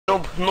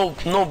noob,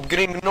 noob,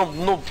 green, noob,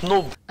 noob,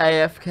 noob.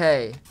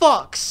 AFK.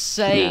 Fuck's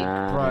sake,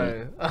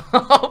 bro.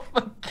 Oh,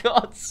 for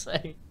God's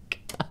sake.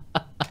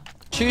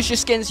 Choose your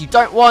skins you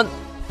don't want,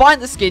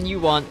 find the skin you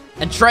want,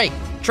 and trade.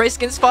 Trade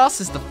Skins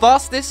Fast is the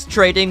fastest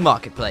trading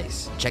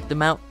marketplace. Check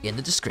them out in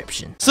the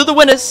description. So the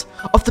winners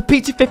of the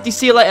P250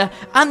 See You Later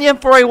and the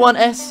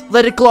M4A1S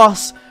Leaded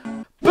Glass.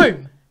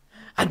 Boom!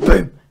 And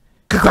boom!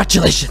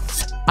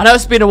 Congratulations! I know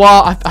it's been a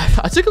while.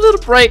 I took a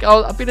little break.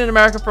 I've been in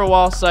America for a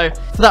while, so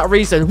for that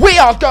reason, we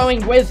are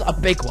going with a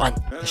big one.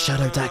 The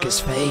Shadow Daggers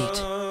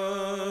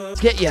Fade.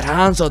 Get your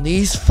hands on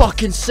these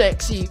fucking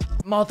sexy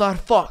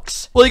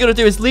motherfucks. All you're gonna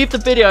do is leave the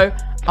video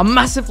a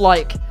massive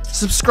like,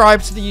 subscribe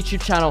to the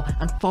YouTube channel,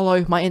 and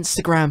follow my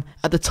Instagram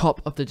at the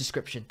top of the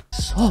description.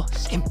 So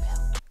simple.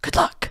 Good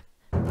luck.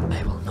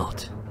 I will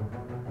not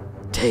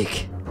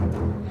take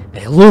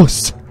a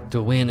loss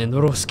to win in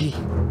Ruski.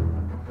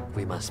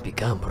 We must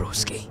become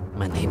Ruski.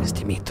 My name is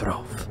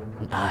Dimitrov,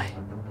 and I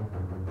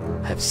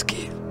have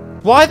skill.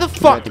 Why the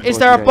fuck is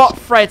there a bot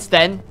thread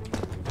then?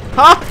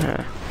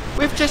 Huh?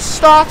 We've just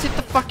started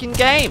the fucking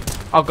game.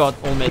 Oh god,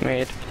 all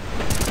mid.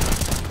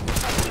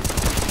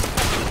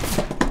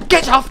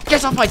 Get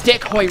off my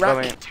dick,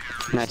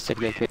 Hoyrak! Nice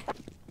technique.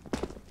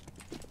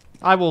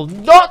 I will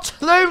not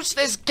lose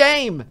this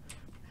game!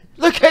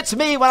 Look at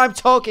me when I'm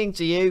talking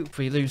to you! If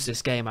we lose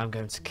this game, I'm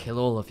going to kill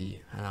all of you.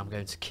 And I'm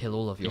going to kill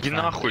all of your Иди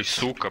нахуй,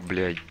 сука,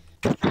 блядь.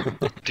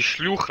 Ты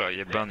шлюха,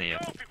 ебаная.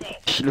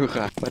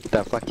 Шлюха, what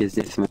the fuck is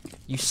this, man?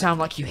 You sound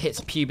like you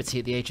hit puberty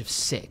at the age of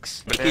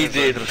 6. He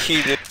did.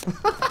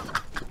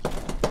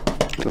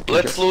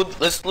 Let's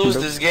lose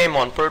this game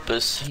on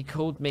purpose. He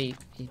called me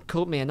a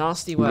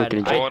nasty word.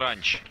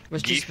 Orange,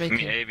 was just give me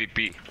making-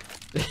 AVP.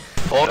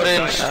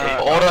 Orange.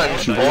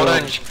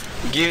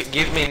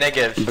 Give me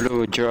Negev.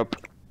 Blue, drop.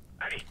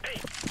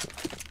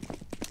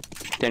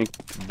 Then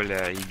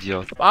Бля,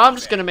 идиот. I'm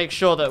just gonna make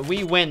sure that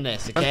we win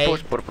this, okay?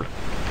 push purple.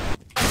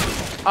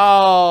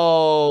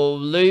 Oh,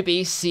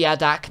 Luby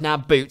Siadak na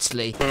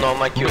Bootsly. No,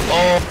 my Q.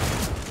 Oh.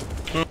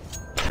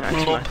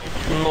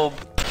 Noob.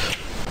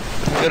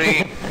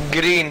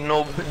 Green,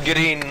 noob.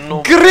 Green!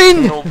 Noob,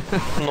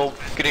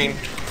 green,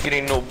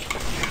 noob.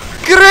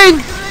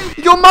 Green!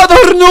 Your mother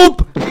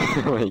noob!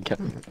 Oh my god.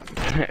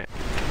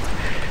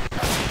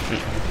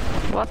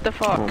 What the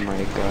fuck? Oh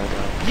my god.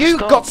 You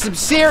got some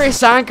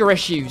serious anger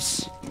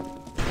issues.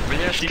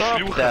 Бля, ты Stop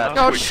шлюха, that. Oh,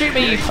 нахуй. shoot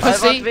me, you I want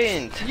pussy!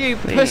 wind. You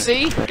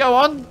pussy! Go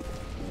on!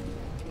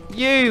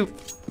 You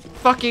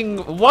fucking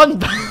one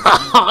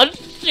oh,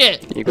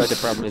 shit! You got the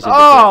problems.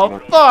 Oh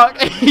fuck!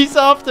 He's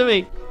after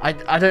me.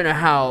 I don't know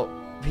how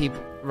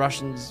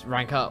Russians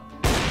rank up.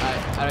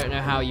 I don't know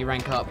how you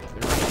rank up in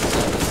Russian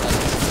servers.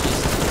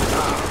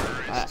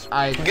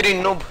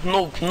 Green, noob,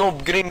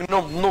 green,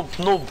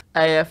 noob.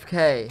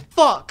 AFK.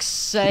 Fuck's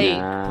sake,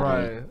 Nah.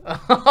 bro.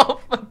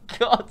 Oh, for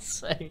God's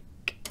sake.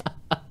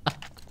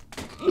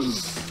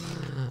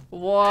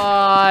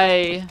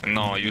 Why?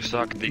 No, you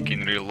suck dick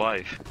in real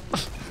life.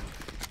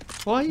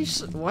 Why are you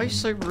so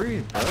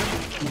rude, bro?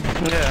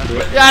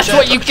 Yeah. That's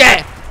what you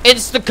get!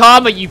 Insta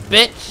karma, you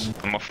bitch!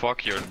 I'ma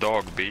fuck your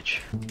dog, bitch.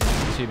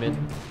 2 mid.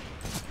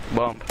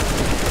 Bomb.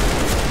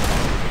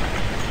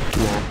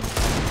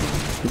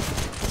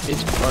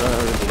 It's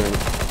already done.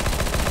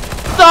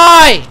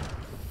 Die!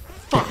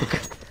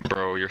 Fuck.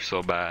 Bro, you're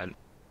so bad.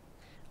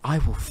 I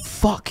will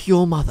fuck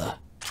your mother.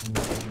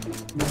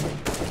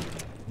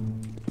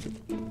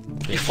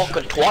 You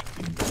fucking twat.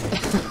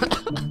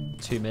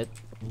 2 mid.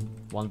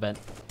 1 bent.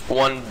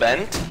 One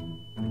bent?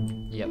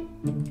 Yep.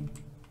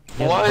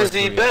 Why is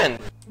he bent?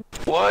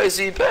 Why is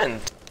he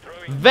bent?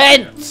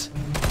 Vent!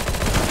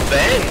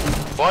 Bent?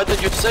 Why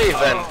did you say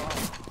bent?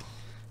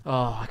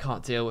 Oh, I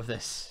can't deal with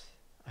this.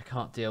 I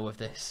can't deal with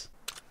this.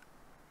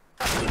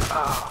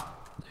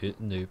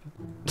 Noob.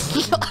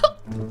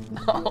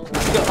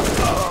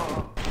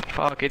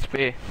 Fuck, it's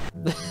B.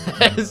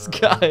 This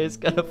guy is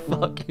gonna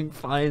fucking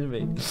find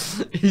me.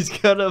 He's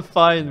gonna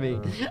find me.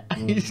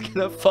 He's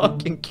gonna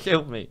fucking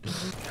kill me.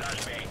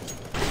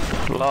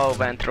 Low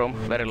vent room,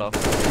 very low.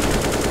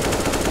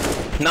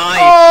 Nice!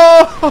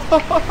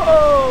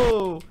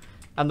 Oh!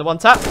 And the one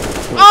tap.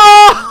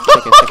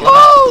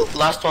 Oh!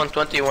 Last one,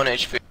 21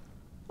 HP.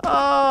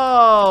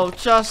 Oh,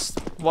 just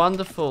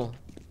wonderful.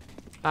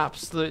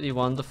 Absolutely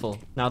wonderful.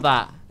 Now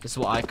that is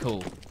what I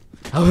call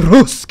a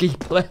Ruski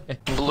play.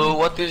 Blue,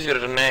 what is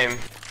your name?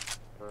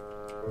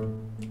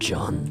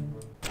 John.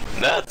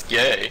 That's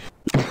gay.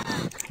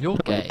 You're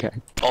gay. Okay.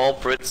 All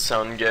Brits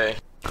sound gay.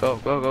 Go.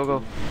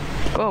 Go.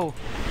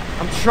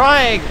 I'm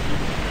trying.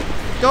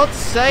 God's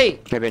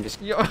sake. Maybe I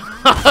just You're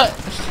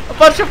a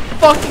bunch of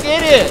fucking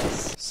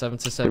idiots. 7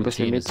 to 17 is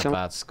a midsome?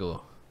 bad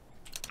score.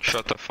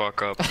 Shut the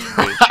fuck up,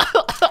 bitch.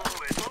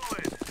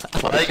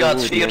 I got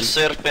Ooh, Fear man.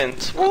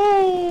 Serpent.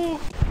 Woo!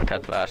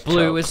 Cat last.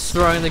 Blue is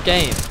throwing the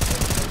game.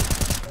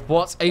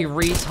 What a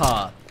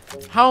retard.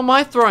 How am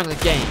I throwing the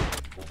game?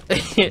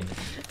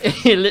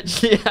 He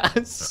literally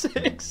has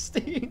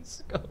 16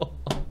 score.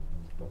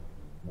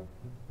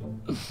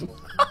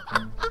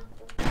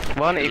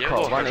 One Yellow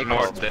equal. has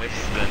more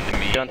deaths than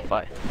me. Don't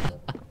fight.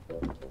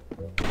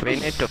 We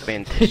need to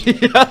paint.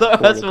 Yeah, that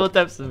has more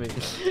depths than me.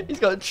 He's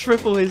got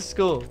triple his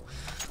score.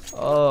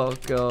 Oh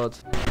god.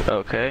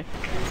 Okay.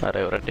 Are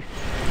you ready?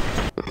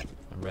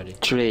 I'm ready.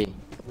 3,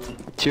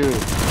 2, 1.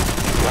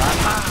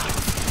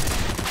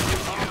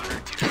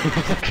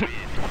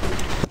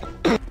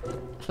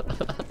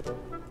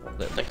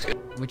 Looks good.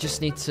 We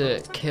just need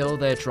to kill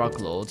their drug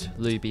lord,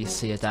 Luby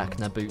Siadak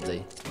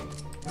Nabutli.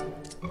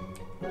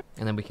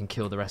 And then we can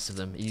kill the rest of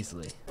them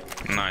easily.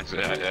 Nice.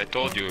 I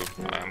told you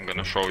I'm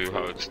gonna show you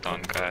how it's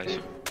done, guys.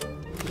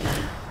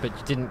 But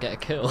you didn't get a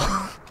kill.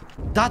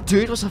 That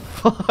dude was a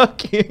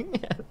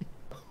fucking...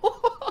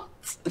 What?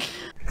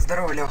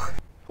 Здорово, Лёх.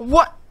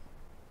 What?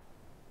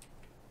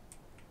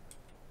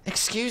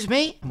 Excuse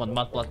me? Come on,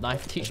 Mudblood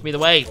Knife, teach me the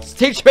ways.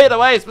 Teach me the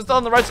ways. We're still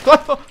on the road to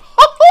Clover.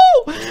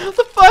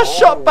 The first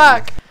shot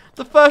back.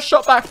 The first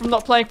shot back from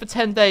not playing for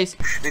 10 days.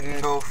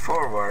 Didn't go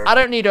forward. I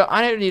don't need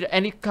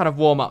any kind of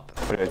warm up.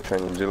 Блять, что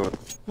они делают?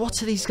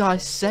 What are these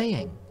guys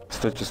saying?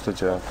 Стойте,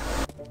 стойте.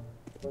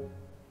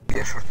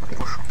 Я шорт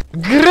подпушу.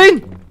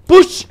 Green!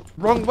 Push!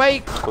 Wrong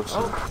way!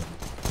 Oh.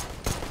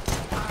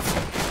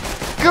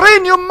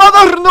 Green, you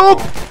mother noob!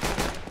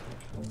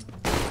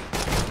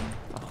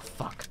 Oh,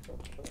 fuck.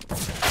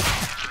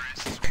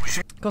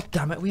 God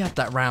damn it, we had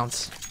that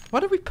round. Why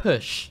did we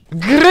push?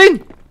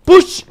 Green!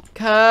 Push!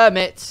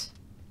 Kermit.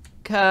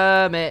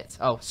 Kermit.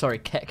 Oh, sorry,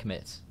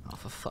 Kekmit. Oh,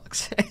 for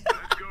fuck's sake.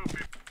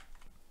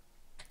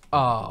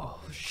 Oh,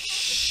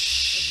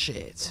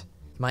 shit.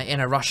 My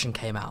inner Russian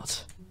came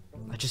out.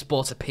 I just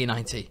bought a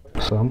P90.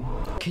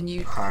 Can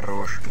you...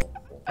 Хорош.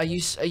 Are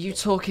you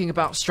talking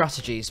about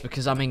strategies?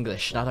 Because I'm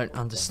English and I don't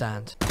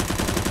understand.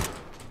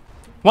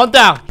 One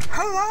down!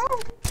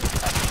 Hello.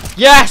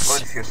 Yes!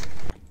 Confused.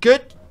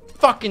 Good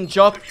fucking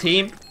job,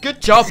 team.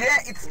 Good job. Yeah,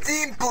 it's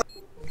team play.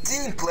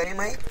 Team play,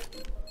 mate.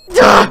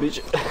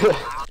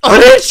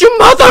 It's your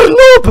mother,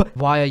 noob!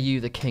 Why are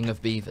you the king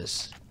of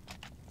beavers?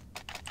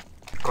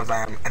 Because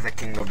I am the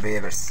king of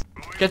beavers.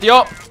 Get the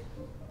op!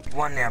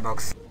 One near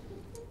box.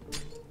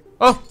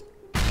 Oh!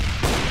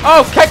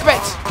 Oh,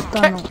 Kekmit!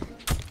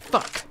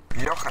 Fuck.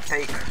 Лёха,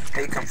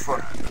 take him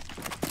for.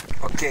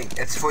 Okay,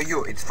 it's for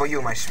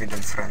you, my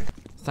Sweden friend.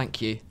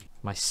 Thank you,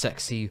 my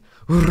sexy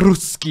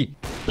Ruski.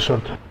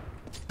 Short.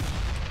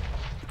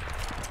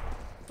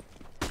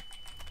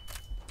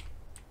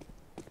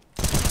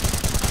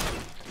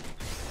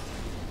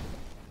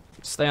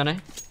 Stay on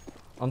A.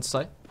 On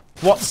site.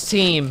 What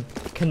team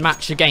can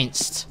match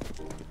against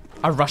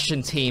a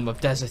Russian team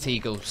of Desert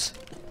Eagles?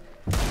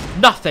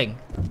 Nothing.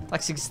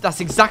 That's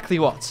exactly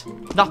what.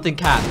 Nothing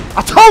can.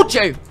 I told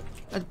you!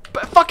 A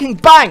fucking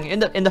bang in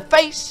the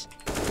face.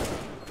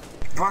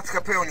 20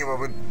 хп у него,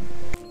 вы...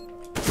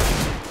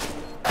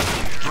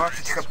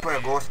 20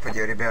 хп, господи,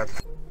 ребят.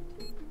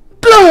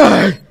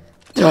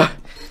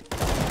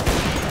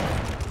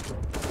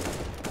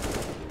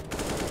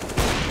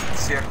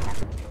 Сверху.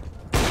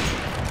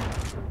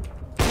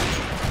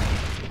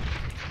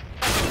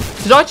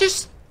 Did I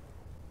just...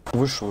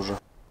 Выше уже.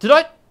 Did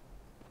I...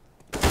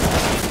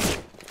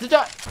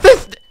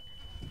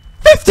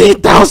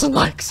 15,000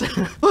 likes!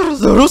 What is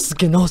the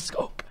Ruski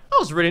no-scope? That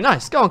was really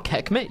nice. Go on,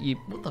 Kekmit. You...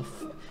 What the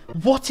f...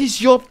 What is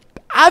your...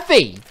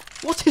 Avi?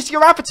 What is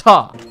your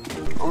avatar?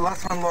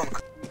 Last one long.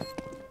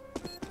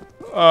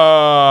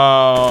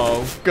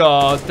 Oh,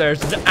 God.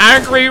 There's an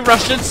angry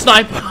Russian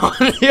sniper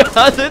on the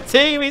other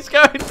team. He's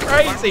going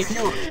crazy.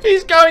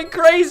 He's going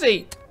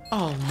crazy.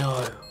 Oh,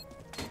 no.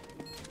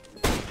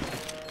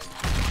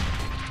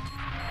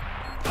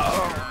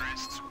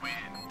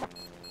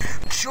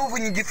 Чё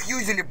вы не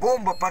дефьюзили?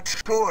 Бомба под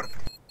шорт.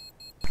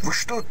 Вы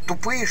что,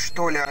 тупые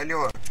что ли,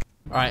 алё?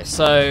 Alright,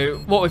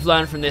 so what we've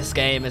learned from this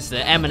game is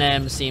that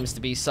Eminem seems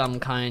to be some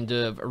kind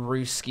of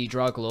Ruski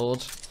drug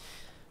lord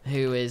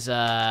who is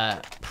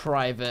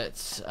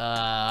private.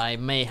 I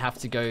may have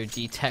to go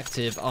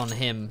detective on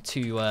him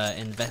to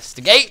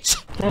investigate.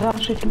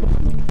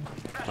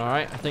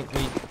 Alright, I think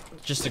we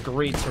just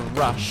agreed to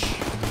rush.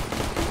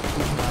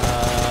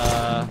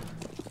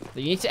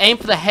 You need to aim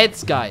for the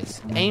heads,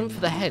 guys. Aim for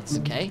the heads,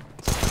 okay?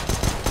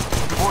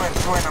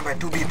 Двое на Б,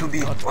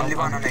 2B, only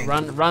one on A.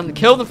 Run,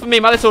 kill them for me,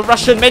 my little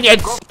Russian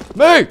minions!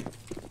 Move!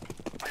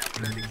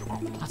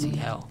 Bloody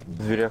hell. В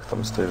дверях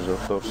там стоит же,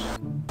 Торс.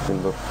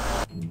 Виндор.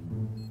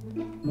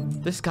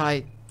 This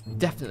guy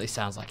definitely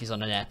sounds like he's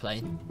on an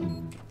airplane.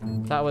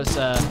 That was,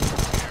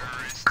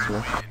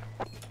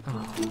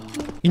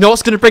 You know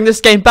what's gonna bring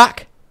this game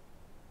back?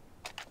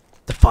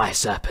 The Fire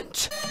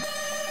Serpent.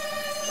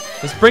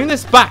 Let's bring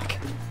this back.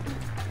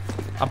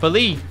 I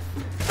believe.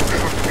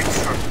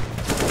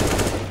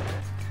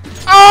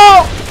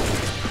 Oh!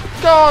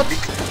 God!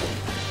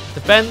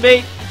 Defend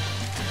me.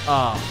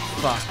 Oh,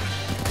 fuck.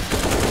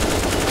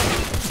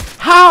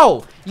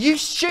 How? You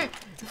shoot.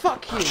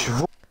 Fuck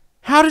you.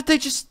 How did they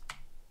just...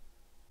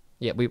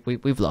 Yeah,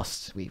 we've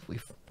lost.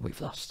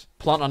 We've lost.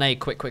 Plant on A,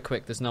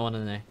 quick. There's no one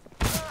in A.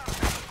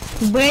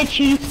 Б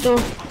чисто.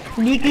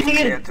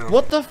 Никлер.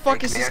 What the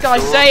fuck is this guy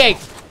saying?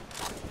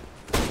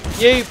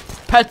 You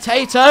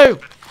potato!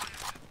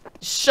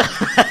 Shut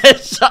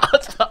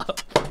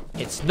up!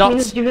 It's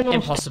not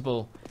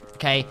impossible.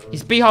 okay?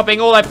 He's b-hopping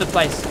all over the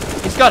place.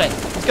 He's got it.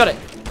 He's got it.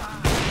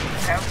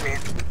 Help me.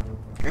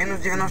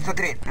 Minus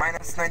 93.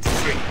 Minus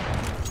 93.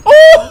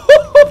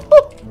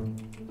 Oh!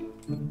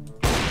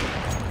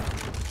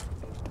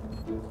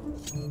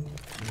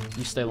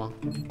 You stay long.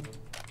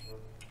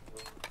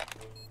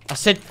 I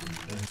said,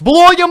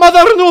 blow your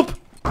mother, noob!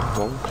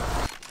 Long.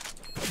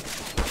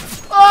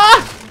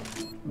 Ah!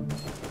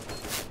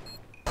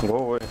 Go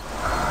away.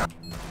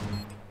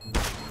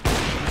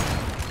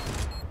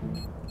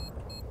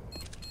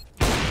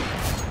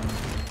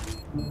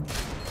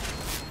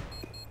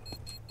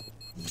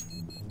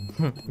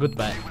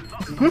 Goodbye.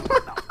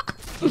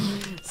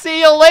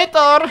 See you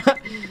later!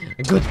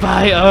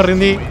 Goodbye,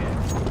 Ernie.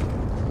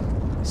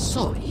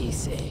 So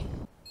easy.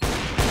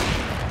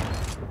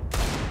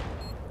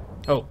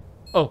 Oh,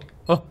 oh,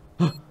 oh,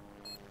 oh.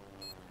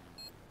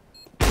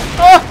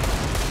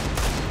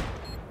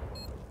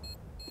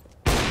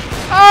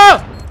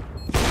 Ah!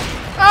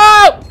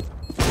 Oh!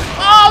 Oh!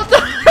 Oh no!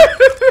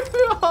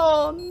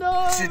 Oh no!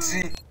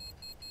 GG.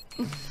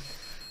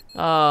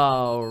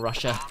 Oh,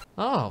 Russia.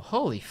 Oh,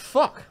 holy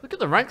fuck. Look at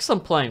the ranks I'm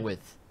playing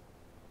with.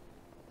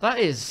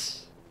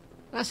 That's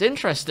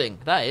interesting.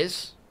 That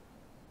is.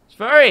 It's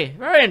very,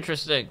 very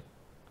interesting.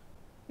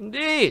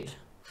 Indeed.